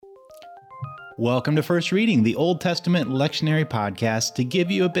Welcome to First Reading, the Old Testament lectionary podcast to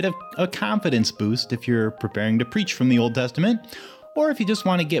give you a bit of a confidence boost if you're preparing to preach from the Old Testament, or if you just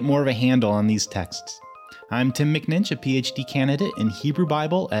want to get more of a handle on these texts. I'm Tim McNinch, a PhD candidate in Hebrew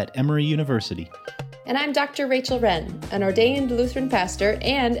Bible at Emory University. And I'm Dr. Rachel Wren, an ordained Lutheran pastor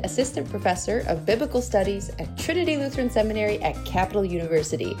and assistant professor of biblical studies at Trinity Lutheran Seminary at Capital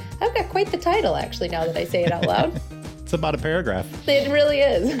University. I've got quite the title, actually, now that I say it out loud. It's about a paragraph. It really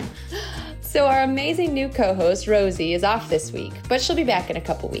is. So our amazing new co-host, Rosie, is off this week, but she'll be back in a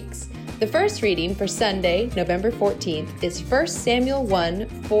couple weeks. The first reading for Sunday, November 14th, is 1 Samuel 1,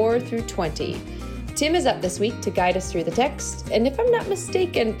 4 through 20. Tim is up this week to guide us through the text, and if I'm not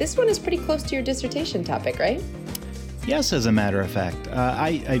mistaken, this one is pretty close to your dissertation topic, right? Yes, as a matter of fact.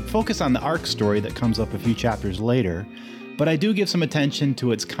 I focus on the arc story that comes up a few chapters later, but I do give some attention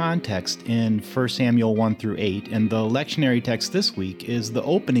to its context in 1 Samuel 1 through 8, and the lectionary text this week is the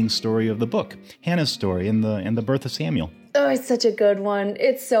opening story of the book, Hannah's story and the birth of Samuel. Oh, it's such a good one.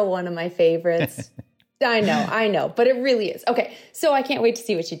 It's so one of my favorites. I know, but it really is. Okay, so I can't wait to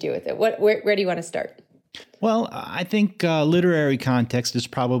see what you do with it. Where do you want to start? Well, I think literary context is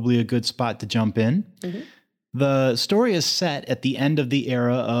probably a good spot to jump in. Mm-hmm. The story is set at the end of the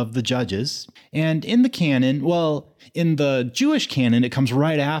era of the Judges, and in the canon, well, in the Jewish canon, it comes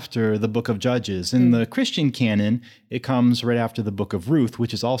right after the book of Judges. In the Christian canon, it comes right after the book of Ruth,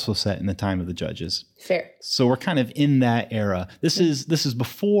 which is also set in the time of the Judges. Fair. So we're kind of in that era. This is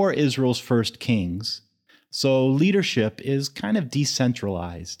before Israel's first kings. So leadership is kind of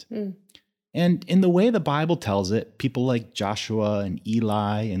decentralized. And in the way the Bible tells it, people like Joshua and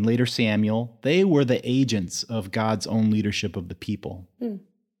Eli and later Samuel, they were the agents of God's own leadership of the people.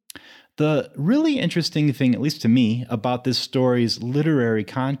 The really interesting thing, at least to me, about this story's literary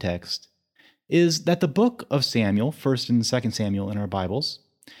context is that the book of Samuel, 1st and 2nd Samuel in our Bibles,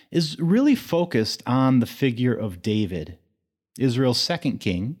 is really focused on the figure of David, Israel's second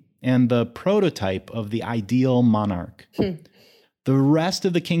king, and the prototype of the ideal monarch. The rest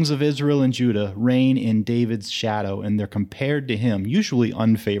of the kings of Israel and Judah reign in David's shadow, and they're compared to him, usually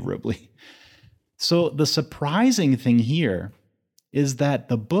unfavorably. So the surprising thing here is that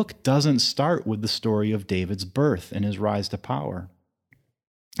the book doesn't start with the story of David's birth and his rise to power.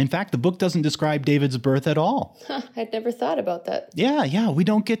 In fact, the book doesn't describe David's birth at all. I'd never thought about that. Yeah, we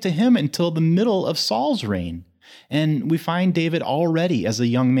don't get to him until the middle of Saul's reign. And we find David already as a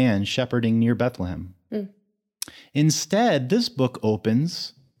young man shepherding near Bethlehem. Instead, this book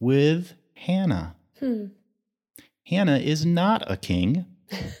opens with Hannah. Hannah is not a king,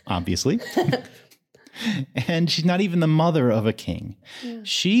 obviously. And she's not even the mother of a king.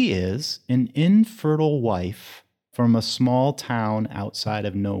 She is an infertile wife from a small town outside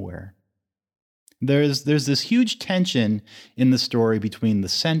of nowhere. There's this huge tension in the story between the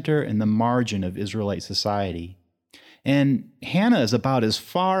center and the margin of Israelite society. And Hannah is about as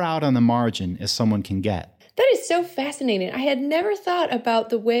far out on the margin as someone can get. That is so fascinating. I had never thought about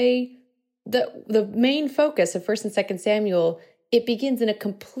the way the main focus of 1st and 2nd Samuel, it begins in a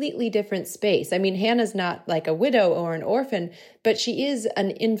completely different space. I mean, Hannah's not like a widow or an orphan, but she is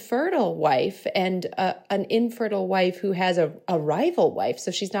an infertile wife, and an infertile wife who has a rival wife.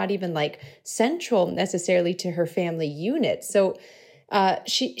 So she's not even like central necessarily to her family unit. So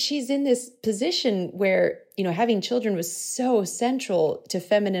she's in this position where, having children was so central to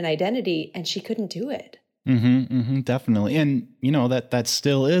feminine identity, and she couldn't do it. Definitely. And, that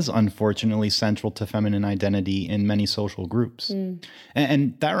still is unfortunately central to feminine identity in many social groups.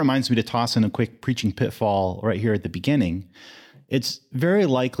 And that reminds me to toss in a quick preaching pitfall right here at the beginning. It's very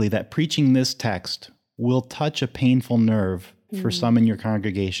likely that preaching this text will touch a painful nerve for some in your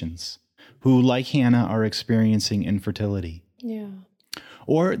congregations who, like Hannah, are experiencing infertility. Yeah.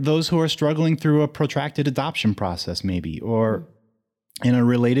 Or those who are struggling through a protracted adoption process, maybe, or in a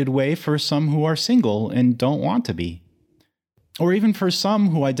related way for some who are single and don't want to be. Or even for some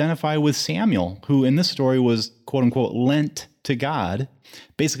who identify with Samuel, who in this story was, quote unquote, lent to God,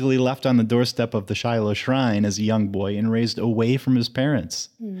 basically left on the doorstep of the Shiloh shrine as a young boy and raised away from his parents.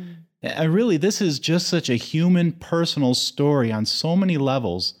 Really, this is just such a human, personal story on so many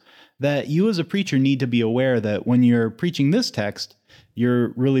levels that you as a preacher need to be aware that when you're preaching this text, you're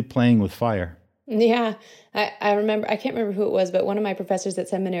really playing with fire. Yeah, I remember, I can't remember who it was, but one of my professors at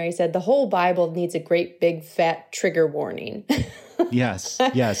seminary said the whole Bible needs a great big fat trigger warning. Yes.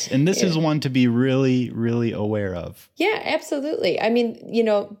 And this is one to be really, really aware of. Yeah, absolutely. I mean,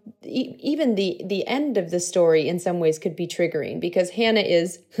 even the end of the story in some ways could be triggering, because Hannah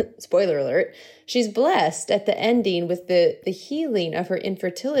is, spoiler alert, she's blessed at the ending with the healing of her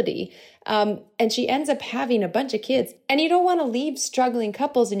infertility. And she ends up having a bunch of kids. And you don't want to leave struggling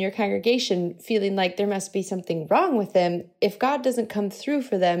couples in your congregation feeling like there must be something wrong with them if God doesn't come through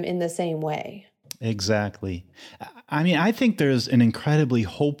for them in the same way. Exactly. I mean, I think there's an incredibly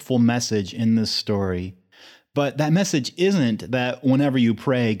hopeful message in this story, but that message isn't that whenever you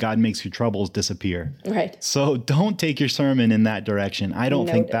pray, God makes your troubles disappear. Right. So don't take your sermon in that direction. I don't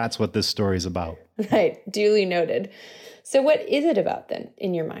think that's what this story is about. Right. Duly noted. So what is it about then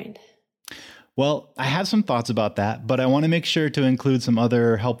in your mind? Well, I have some thoughts about that, but I want to make sure to include some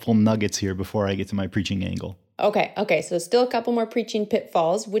other helpful nuggets here before I get to my preaching angle. Okay. So still a couple more preaching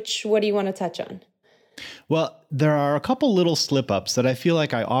pitfalls. What do you want to touch on? Well, there are a couple little slip-ups that I feel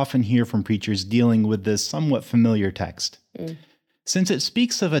like I often hear from preachers dealing with this somewhat familiar text. Since it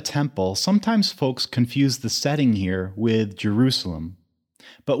speaks of a temple, sometimes folks confuse the setting here with Jerusalem.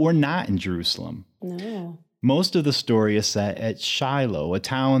 But we're not in Jerusalem. No. Most of the story is set at Shiloh, a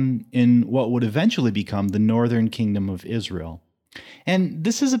town in what would eventually become the northern kingdom of Israel. And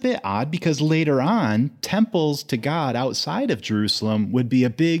this is a bit odd because later on, temples to God outside of Jerusalem would be a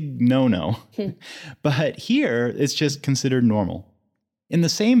big no-no. But here, it's just considered normal. In the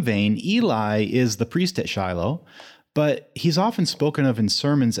same vein, Eli is the priest at Shiloh, but he's often spoken of in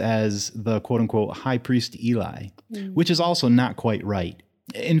sermons as the quote-unquote high priest Eli, which is also not quite right.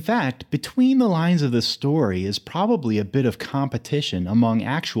 In fact, between the lines of this story is probably a bit of competition among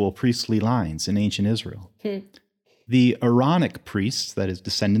actual priestly lines in ancient Israel. The Aaronic priests, that is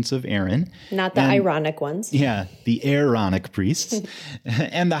descendants of Aaron. Not the ironic ones. Yeah, the Aaronic priests.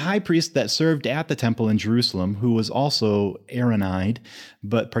 And the high priest that served at the temple in Jerusalem, who was also Aaronide,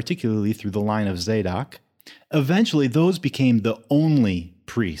 but particularly through the line of Zadok. Eventually, those became the only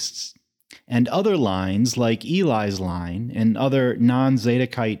priests. And other lines, like Eli's line and other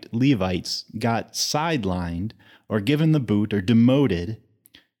non-Zadokite Levites, got sidelined or given the boot or demoted,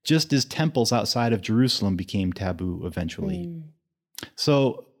 just as temples outside of Jerusalem became taboo eventually.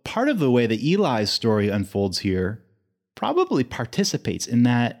 So part of the way that Eli's story unfolds here probably participates in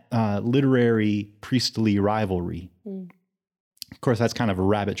that literary priestly rivalry. Of course, that's kind of a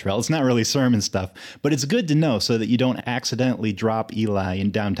rabbit trail. It's not really sermon stuff, but it's good to know so that you don't accidentally drop Eli in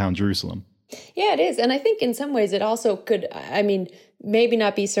downtown Jerusalem. Yeah, it is. And I think in some ways it also could, maybe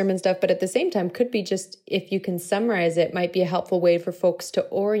not be sermon stuff, but at the same time could be just, if you can summarize it, might be a helpful way for folks to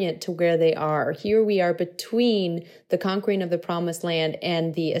orient to where they are. Here we are between the conquering of the promised land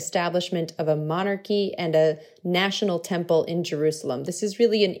and the establishment of a monarchy and a national temple in Jerusalem. This is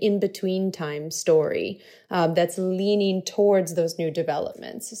really an in-between time story that's leaning towards those new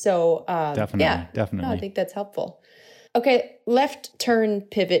developments. So definitely. No, I think that's helpful. Okay, left turn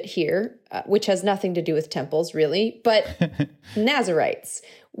pivot here, which has nothing to do with temples, really, but Nazarites.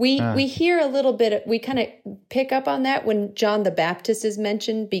 We hear a little bit, we kind of pick up on that when John the Baptist is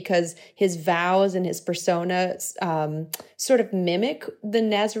mentioned, because his vows and his persona sort of mimic the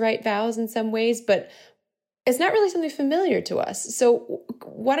Nazarite vows in some ways, but it's not really something familiar to us. So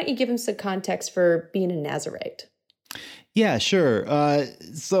why don't you give him some context for being a Nazarite? Yeah, sure.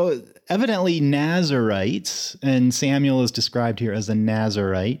 So evidently Nazarites, and Samuel is described here as a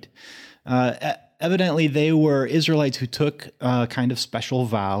Nazarite. Evidently they were Israelites who took a kind of special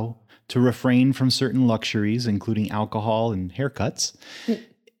vow to refrain from certain luxuries, including alcohol and haircuts,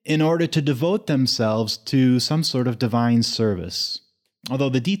 in order to devote themselves to some sort of divine service. Although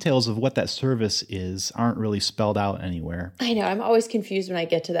the details of what that service is aren't really spelled out anywhere. I know. I'm always confused when I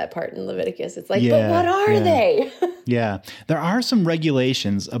get to that part in Leviticus. It's like, but what are they? Yeah. There are some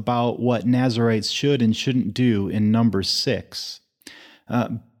regulations about what Nazarites should and shouldn't do in Numbers 6.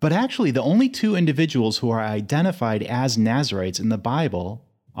 But actually, the only two individuals who are identified as Nazarites in the Bible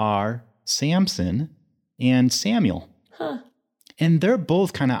are Samson and Samuel. And they're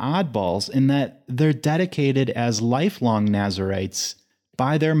both kind of oddballs in that they're dedicated as lifelong Nazarites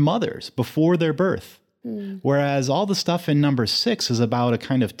by their mothers before their birth. Whereas all the stuff in number 6 is about a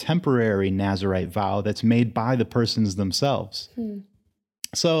kind of temporary Nazarite vow that's made by the persons themselves.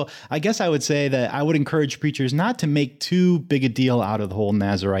 So I guess I would say that I would encourage preachers not to make too big a deal out of the whole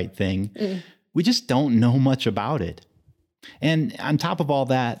Nazarite thing. We just don't know much about it. And on top of all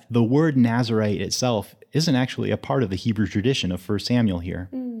that, the word Nazarite itself isn't actually a part of the Hebrew tradition of 1 Samuel here.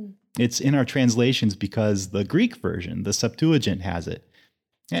 It's in our translations because the Greek version, the Septuagint, has it.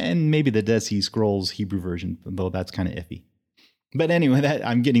 And maybe the Dead Sea Scrolls Hebrew version, though that's kind of iffy. But anyway,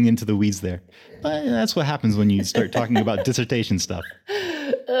 I'm getting into the weeds there. But that's what happens when you start talking about dissertation stuff.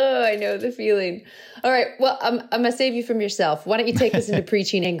 Oh, I know the feeling. All right. Well, I'm going to save you from yourself. Why don't you take us into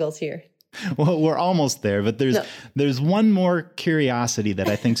preaching angles here? Well, we're almost there, but there's one more curiosity that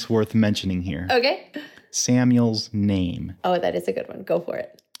I think's worth mentioning here. Okay. Samuel's name. Oh, that is a good one. Go for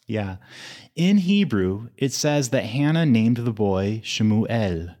it. Yeah. In Hebrew, it says that Hannah named the boy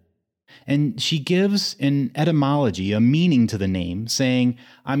Shemuel. And she gives an etymology, a meaning to the name, saying,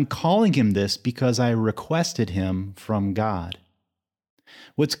 I'm calling him this because I requested him from God.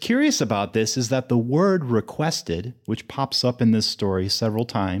 What's curious about this is that the word requested, which pops up in this story several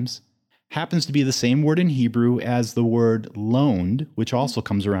times, happens to be the same word in Hebrew as the word loaned, which also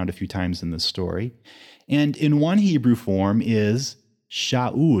comes around a few times in this story. And in one Hebrew form is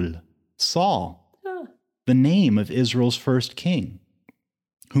Shaul, Saul, the name of Israel's first king,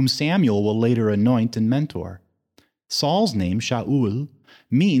 whom Samuel will later anoint and mentor. Saul's name, Shaul,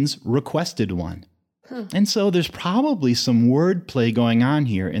 means requested one. And so there's probably some wordplay going on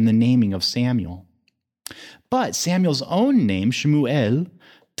here in the naming of Samuel. But Samuel's own name, Shemuel,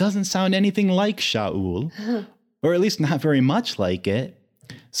 doesn't sound anything like Shaul, or at least not very much like it.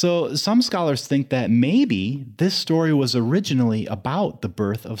 So some scholars think that maybe this story was originally about the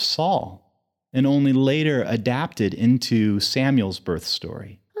birth of Saul and only later adapted into Samuel's birth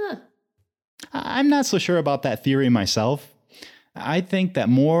story. I'm not so sure about that theory myself. I think that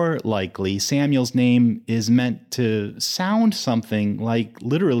more likely Samuel's name is meant to sound something like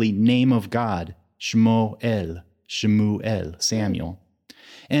literally name of God, Shemuel, Samuel.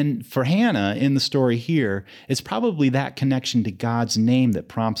 And for Hannah, in the story here, it's probably that connection to God's name that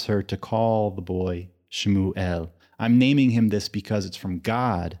prompts her to call the boy Shemuel. I'm naming him this because it's from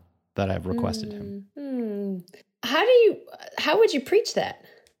God that I've requested him. How would you preach that?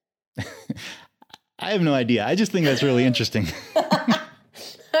 I have no idea. I just think that's really interesting. All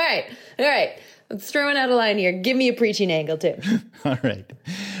right. I'm throwing out a line here. Give me a preaching angle, Tim. All right.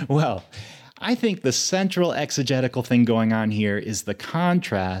 Well, I think the central exegetical thing going on here is the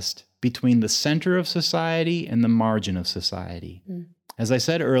contrast between the center of society and the margin of society. As I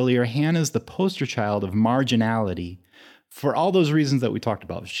said earlier, Hannah's the poster child of marginality for all those reasons that we talked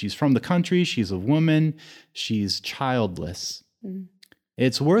about. She's from the country, she's a woman, she's childless.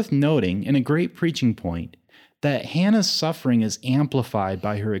 It's worth noting, and a great preaching point, that Hannah's suffering is amplified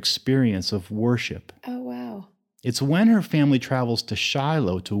by her experience of worship. Oh, wow. It's when her family travels to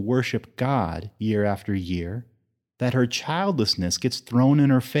Shiloh to worship God year after year that her childlessness gets thrown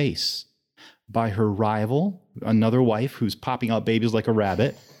in her face by her rival, another wife who's popping out babies like a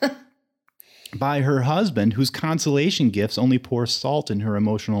rabbit, by her husband whose consolation gifts only pour salt in her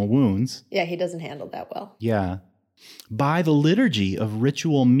emotional wounds. Yeah, he doesn't handle that well. Yeah. By the liturgy of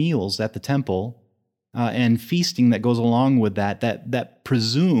ritual meals at the temple and feasting that goes along with that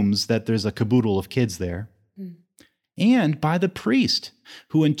presumes that there's a caboodle of kids there. And by the priest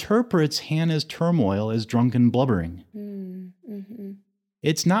who interprets Hannah's turmoil as drunken blubbering.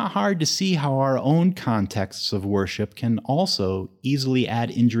 It's not hard to see how our own contexts of worship can also easily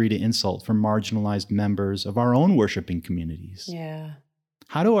add injury to insult for marginalized members of our own worshiping communities. Yeah.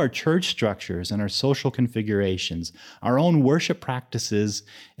 How do our church structures and our social configurations, our own worship practices,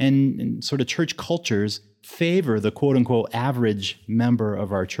 and sort of church cultures favor the quote-unquote average member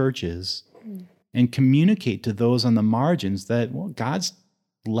of our churches and communicate to those on the margins that, well, God's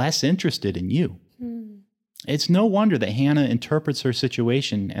less interested in you? It's no wonder that Hannah interprets her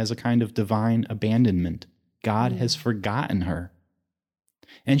situation as a kind of divine abandonment. God has forgotten her.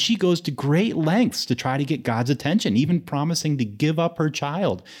 And she goes to great lengths to try to get God's attention, even promising to give up her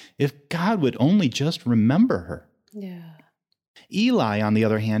child if God would only just remember her. Yeah. Eli, on the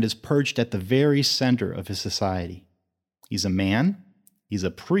other hand, is perched at the very center of his society. He's a man, he's a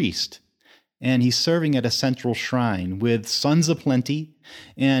priest, and he's serving at a central shrine with sons aplenty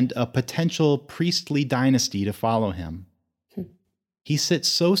and a potential priestly dynasty to follow him. He sits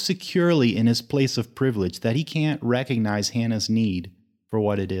so securely in his place of privilege that he can't recognize Hannah's need for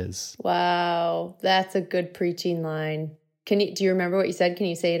what it is. Wow, that's a good preaching line. Do you remember what you said? Can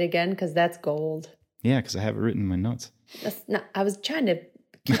you say it again? Because that's gold. Yeah, because I have it written in my notes. I was trying to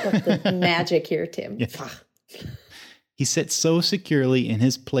keep up the magic here, Tim. Yeah. He sits so securely in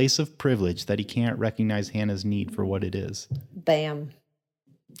his place of privilege that he can't recognize Hannah's need for what it is. Bam.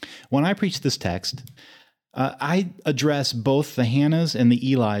 When I preach this text, I address both the Hannahs and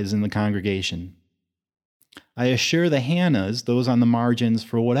the Elis in the congregation. I assure the Hannahs, those on the margins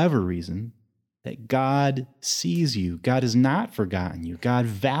for whatever reason, that God sees you. God has not forgotten you. God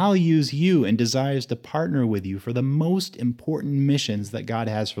values you and desires to partner with you for the most important missions that God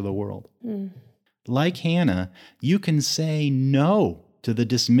has for the world. Like Hannah, you can say no to the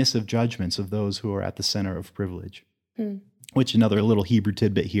dismissive judgments of those who are at the center of privilege. which another little Hebrew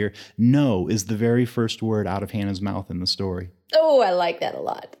tidbit here, no is the very first word out of Hannah's mouth in the story. Oh, I like that a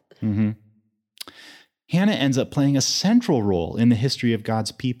lot. Mm-hmm. Hannah ends up playing a central role in the history of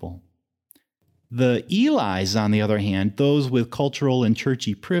God's people. The Elis, on the other hand, those with cultural and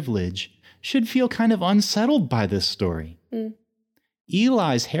churchy privilege, should feel kind of unsettled by this story.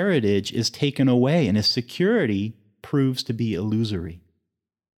 Eli's heritage is taken away and his security proves to be illusory.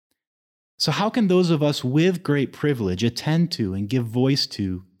 So how can those of us with great privilege attend to and give voice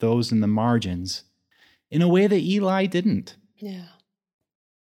to those in the margins in a way that Eli didn't? Yeah.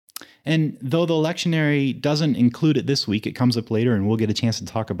 And though the lectionary doesn't include it this week, it comes up later and we'll get a chance to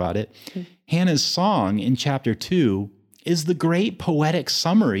talk about it. Hannah's song in chapter 2 is the great poetic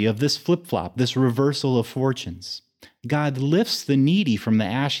summary of this flip-flop, this reversal of fortunes. God lifts the needy from the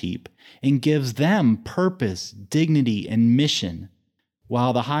ash heap and gives them purpose, dignity, and mission,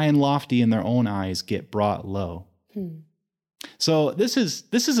 while the high and lofty in their own eyes get brought low. So this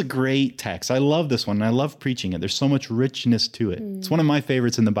is a great text. I love this one, and I love preaching it. There's so much richness to it. It's one of my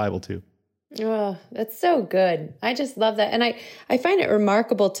favorites in the Bible, too. Oh, that's so good. I just love that. And I find it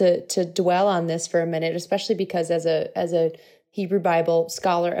remarkable to dwell on this for a minute, especially because as a Hebrew Bible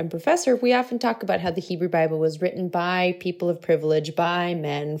scholar and professor, we often talk about how the Hebrew Bible was written by people of privilege, by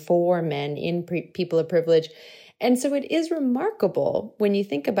men, for men, in people of privilege. And so it is remarkable when you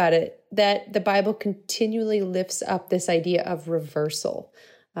think about it that the Bible continually lifts up this idea of reversal.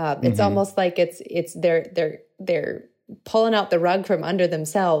 It's almost like it's they're pulling out the rug from under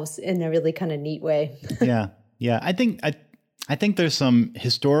themselves in a really kind of neat way. Yeah. I think there's some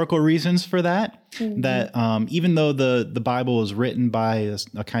historical reasons for that. That even though the Bible was written by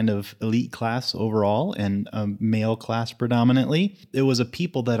a kind of elite class overall and a male class predominantly, it was a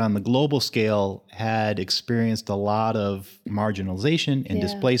people that on the global scale had experienced a lot of marginalization and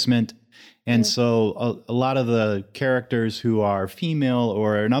displacement. And so a lot of the characters who are female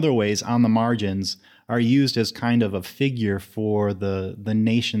or in other ways on the margins are used as kind of a figure for the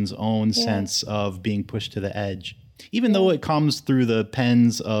nation's own sense of being pushed to the edge, even though it comes through the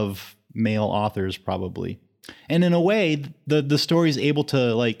pens of male authors probably. And in a way, the story is able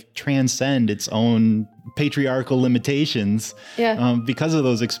to like transcend its own patriarchal limitations because of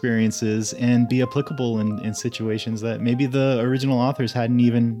those experiences and be applicable in situations that maybe the original authors hadn't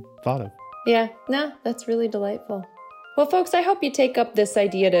even thought of. Yeah, no, that's really delightful. Well, folks, I hope you take up this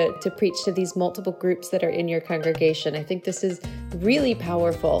idea to preach to these multiple groups that are in your congregation. I think this is really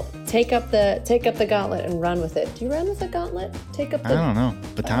powerful. Take up the gauntlet and run with it. Do you run with a gauntlet? I don't know.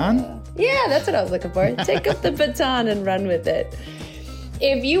 Baton? Yeah, that's what I was looking for. Take up the baton and run with it.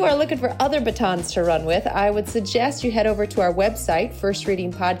 If you are looking for other batons to run with, I would suggest you head over to our website,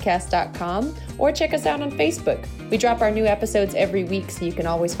 firstreadingpodcast.com, or check us out on Facebook. We drop our new episodes every week, so you can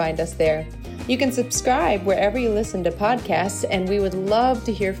always find us there. You can subscribe wherever you listen to podcasts, and we would love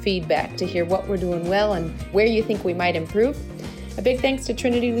to hear feedback, to hear what we're doing well and where you think we might improve. A big thanks to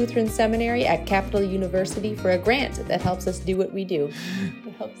Trinity Lutheran Seminary at Capital University for a grant that helps us do what we do.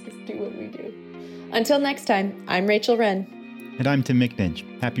 Until next time, I'm Rachel Wren. And I'm Tim McNinch.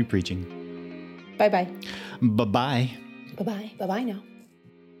 Happy preaching. Bye-bye. Bye-bye. Bye-bye. Bye-bye now.